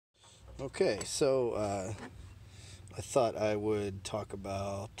Okay, so I thought I would talk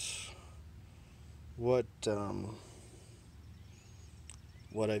about what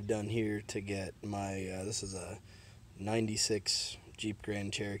what I've done here to get my. This is a '96 Jeep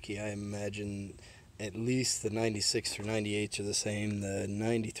Grand Cherokee. I imagine at least the '96 through '98s are the same. The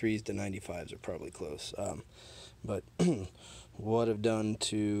 '93s to '95s are probably close. But what I've done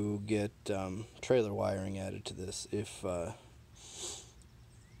to get trailer wiring added to this, if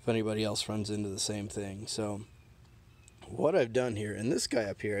anybody else runs into the same thing. So what I've done here, and this guy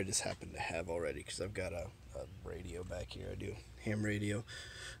up here I just happen to have already because I've got a radio back here. I do ham radio.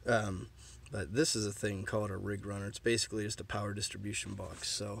 But this is a thing called a rig runner. It's basically just a power distribution box.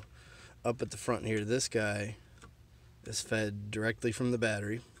 So up at the front here, this guy is fed directly from the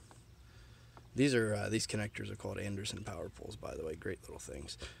battery. These connectors are called Anderson power poles, by the way. Great little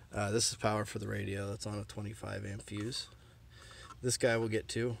things. This is power for the radio. That's on a 25 amp fuse. This guy will get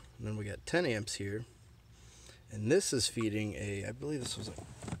to, and then we got 10 amps here. And this is feeding I believe this was a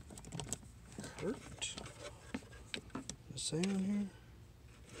Kurt. Does it say on here?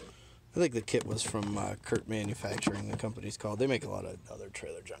 I think the kit was from Kurt Manufacturing, the company's called. They make a lot of other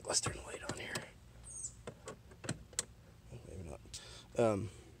trailer junk. Let's turn the light on here. Maybe not.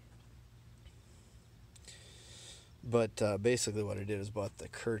 But basically what I did is bought the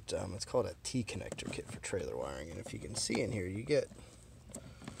Kurt, it's called a T-connector kit for trailer wiring. And if you can see in here, you get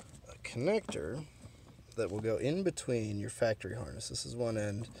a connector that will go in between your factory harness. This is one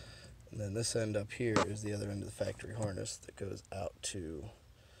end, and then this end up here is the other end of the factory harness that goes out to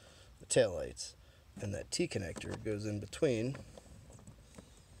the taillights. And that T-connector goes in between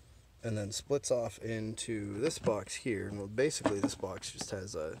and then splits off into this box here. And well, basically this box just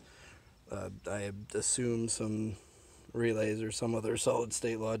has I assume some relays or some other solid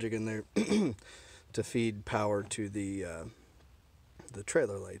state logic in there to feed power to the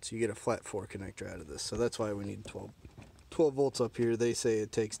trailer lights. You get a flat 4 connector out of this, so that's why we need 12 volts up here. They say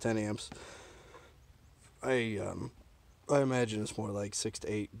it takes 10 amps. I imagine it's more like 6 to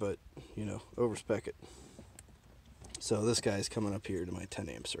 8, but you know, overspec it. So this guy's coming up here to my 10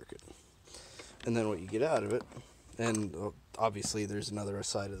 amp circuit, and then what you get out of it, and obviously there's another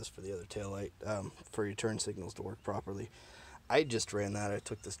side of this for the other taillight, for your turn signals to work properly. I just ran that. I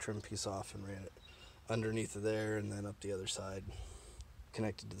took this trim piece off and ran it underneath of there and then up the other side,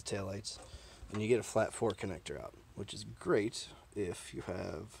 connected to the taillights, and you get a flat 4 connector out, which is great if you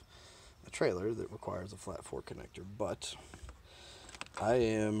have a trailer that requires a flat 4 connector. But I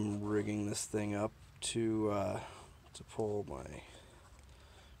am rigging this thing up to pull my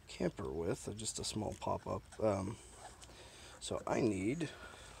camper with, just a small pop-up. So I need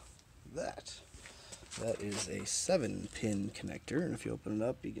that. That is a 7-pin connector, and if you open it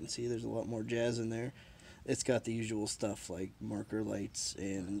up, you can see there's a lot more jazz in there. It's got the usual stuff like marker lights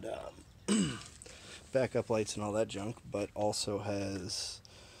and backup lights and all that junk, but also has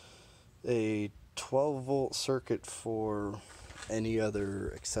a 12-volt circuit for any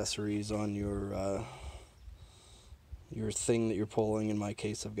other accessories on your thing that you're pulling. In my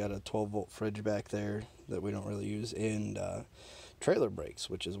case, I've got a 12-volt fridge back there that we don't really use, and trailer brakes,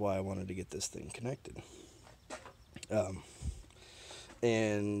 which is why I wanted to get this thing connected.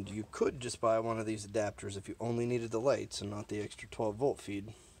 And you could just buy one of these adapters if you only needed the lights and not the extra 12-volt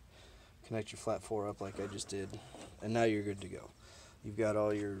feed. Connect your flat 4 up like I just did, and now you're good to go. You've got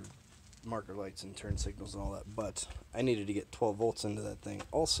all your marker lights and turn signals and all that, but I needed to get 12 volts into that thing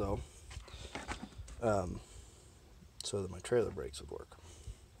also, so that my trailer brakes would work.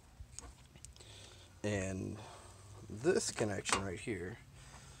 And this connection right here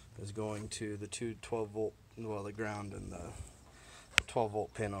is going to the two 12-volt, well, the ground and the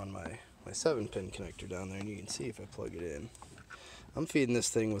 12-volt pin on my 7-pin connector down there, and you can see if I plug it in, I'm feeding this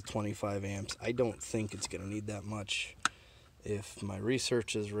thing with 25 amps. I don't think it's going to need that much. If my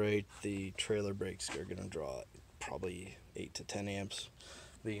research is right, the trailer brakes are going to draw probably 8 to 10 amps.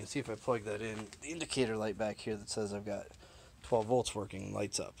 But you can see if I plug that in, the indicator light back here that says I've got 12 volts working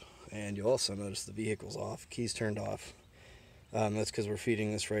lights up. And you'll also notice the vehicle's off, keys turned off. That's because we're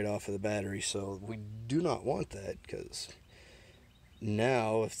feeding this right off of the battery, so we do not want that, because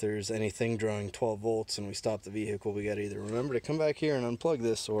now if there's anything drawing 12 volts and we stop the vehicle, we got to either remember to come back here and unplug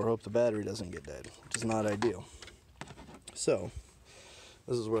this or hope the battery doesn't get dead, which is not ideal. So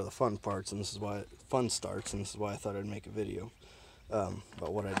this is where the fun parts, and this is why fun starts, and this is why I thought I'd make a video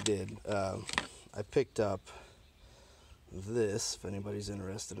about what I did. I picked up this, if anybody's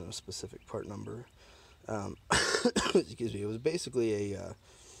interested in a specific part number. Excuse me. It was basically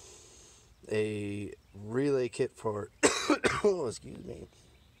a relay kit for oh, excuse me,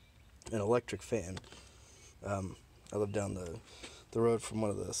 an electric fan. I live down the the road from one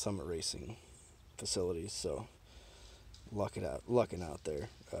of the Summit Racing facilities, so lucking out there.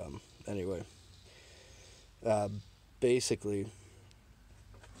 Anyway, basically,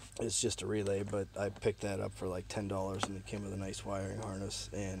 it's just a relay, but I picked that up for like $10, and it came with a nice wiring harness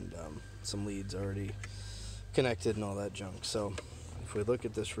and some leads already connected and all that junk. So if we look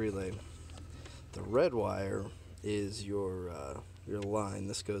at this relay, the red wire is your line.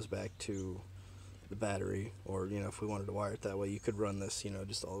 This goes back to the battery, or if we wanted to wire it that way, you could run this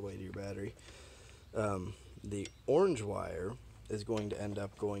just all the way to your battery. The orange wire is going to end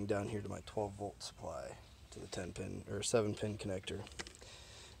up going down here to my 12-volt supply, to the 10-pin or 7-pin connector.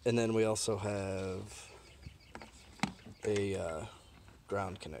 And then we also have a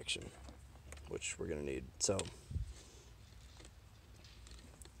ground connection, which we're going to need. So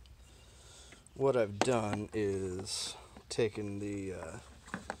what I've done is taken the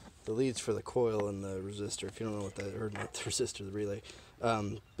leads for the coil and the resistor. If you don't know what that, or not the resistor, the relay.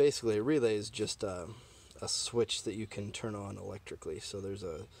 Basically, a relay is just a switch that you can turn on electrically. So there's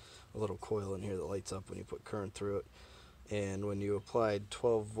a little coil in here that lights up when you put current through it. And when you applied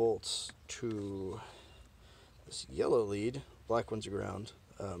 12 volts to this yellow lead, black one's ground,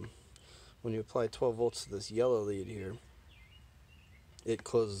 when you apply 12 volts to this yellow lead here, it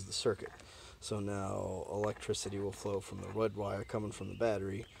closes the circuit. So now electricity will flow from the red wire coming from the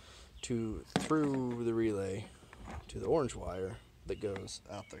battery through the relay to the orange wire that goes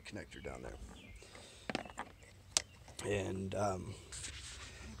out the connector down there. And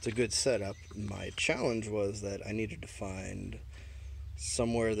it's a good setup. My challenge was that I needed to find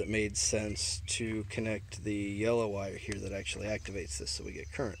somewhere that made sense to connect the yellow wire here that actually activates this so we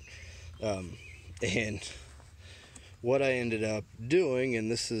get current. And what I ended up doing,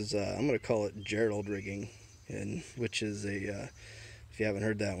 and this is, I'm going to call it Gerald rigging, and which is if you haven't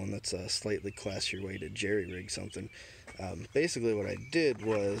heard that one, that's a slightly classier way to jerry rig something. Basically what I did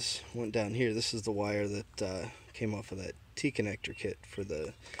was, went down here, this is the wire that came off of that T-connector kit for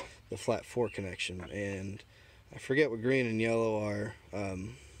the flat 4 connection, and I forget what green and yellow are.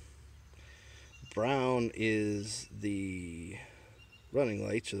 Brown is the running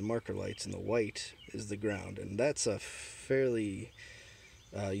lights or the marker lights, and the white is the ground, and that's a fairly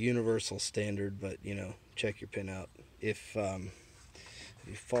universal standard, but check your pin out. If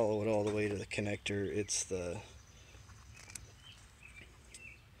you follow it all the way to the connector, it's the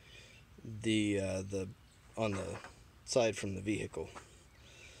on the side from the vehicle.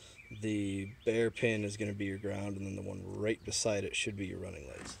 The bare pin is going to be your ground, and then the one right beside it should be your running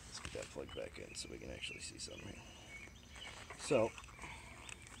lights. Let's get that plugged back in so we can actually see something here. So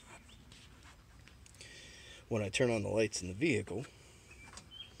when I turn on the lights in the vehicle,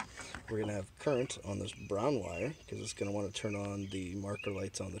 we're going to have current on this brown wire because it's going to want to turn on the marker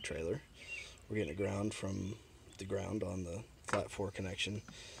lights on the trailer. We're getting a ground from the ground on the flat 4 connection.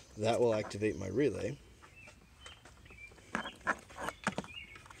 That will activate my relay.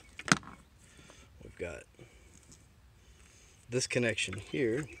 We've got this connection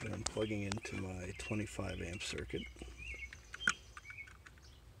here that I'm plugging into my 25 amp circuit.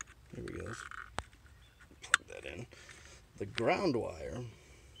 There we go. Plug that in. The ground wire,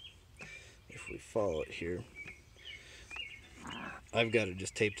 if we follow it here, I've got it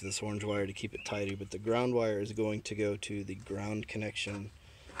just taped to this orange wire to keep it tidy, but the ground wire is going to go to the ground connection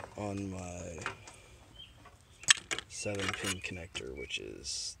on my 7-pin connector, which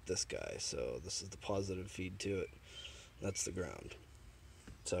is this guy. So this is the positive feed to it. That's the ground.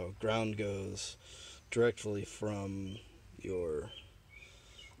 So ground goes directly from your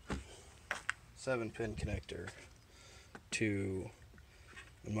 7-pin connector to,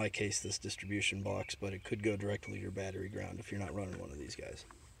 in my case, this distribution box, but it could go directly to your battery ground if you're not running one of these guys.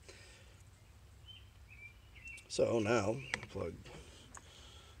 So now plug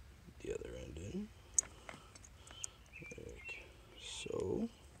the other end in, like so.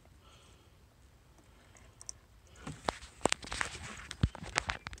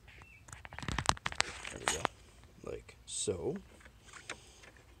 There we go, like so.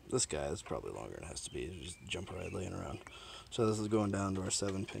 This guy is probably longer than it has to be. It's just a jumper rod laying around. So this is going down to our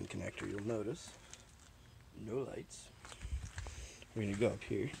 7-pin connector. You'll notice no lights. We're going to go up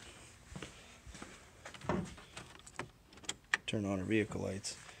here, turn on our vehicle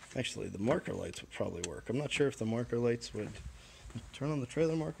lights. Actually, the marker lights would probably work. I'm not sure if the marker lights would turn on the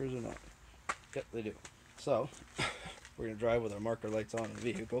trailer markers or not. Yep, they do. So we're going to drive with our marker lights on in the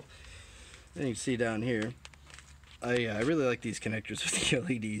vehicle. Then you can see down here, I really like these connectors with the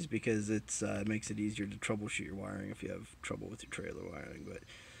LEDs because it makes it easier to troubleshoot your wiring if you have trouble with your trailer wiring.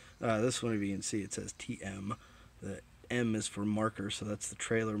 But this one, if you can see, it says TM. The M is for marker, so that's the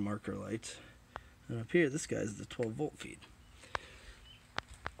trailer marker lights. And up here, this guy's the 12-volt feed.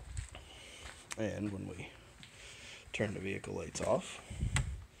 And when we turn the vehicle lights off,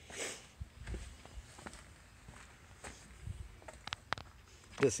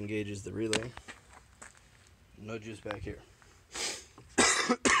 disengages the relay, no juice back here.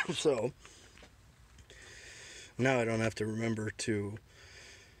 So now I don't have to remember to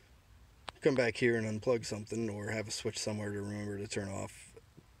come back here and unplug something, or have a switch somewhere to remember to turn off,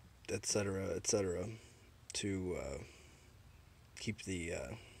 etc., to keep the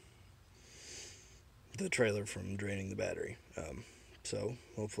trailer from draining the battery. So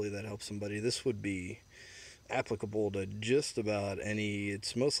hopefully that helps somebody. This would be applicable to just about any.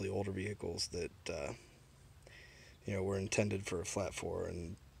 It's mostly older vehicles that were intended for a flat 4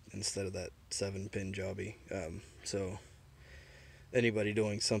 and instead of that 7-pin jobby. So anybody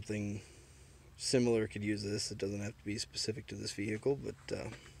doing something similar could use this. It doesn't have to be specific to this vehicle, but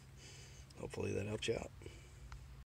hopefully that helps you out.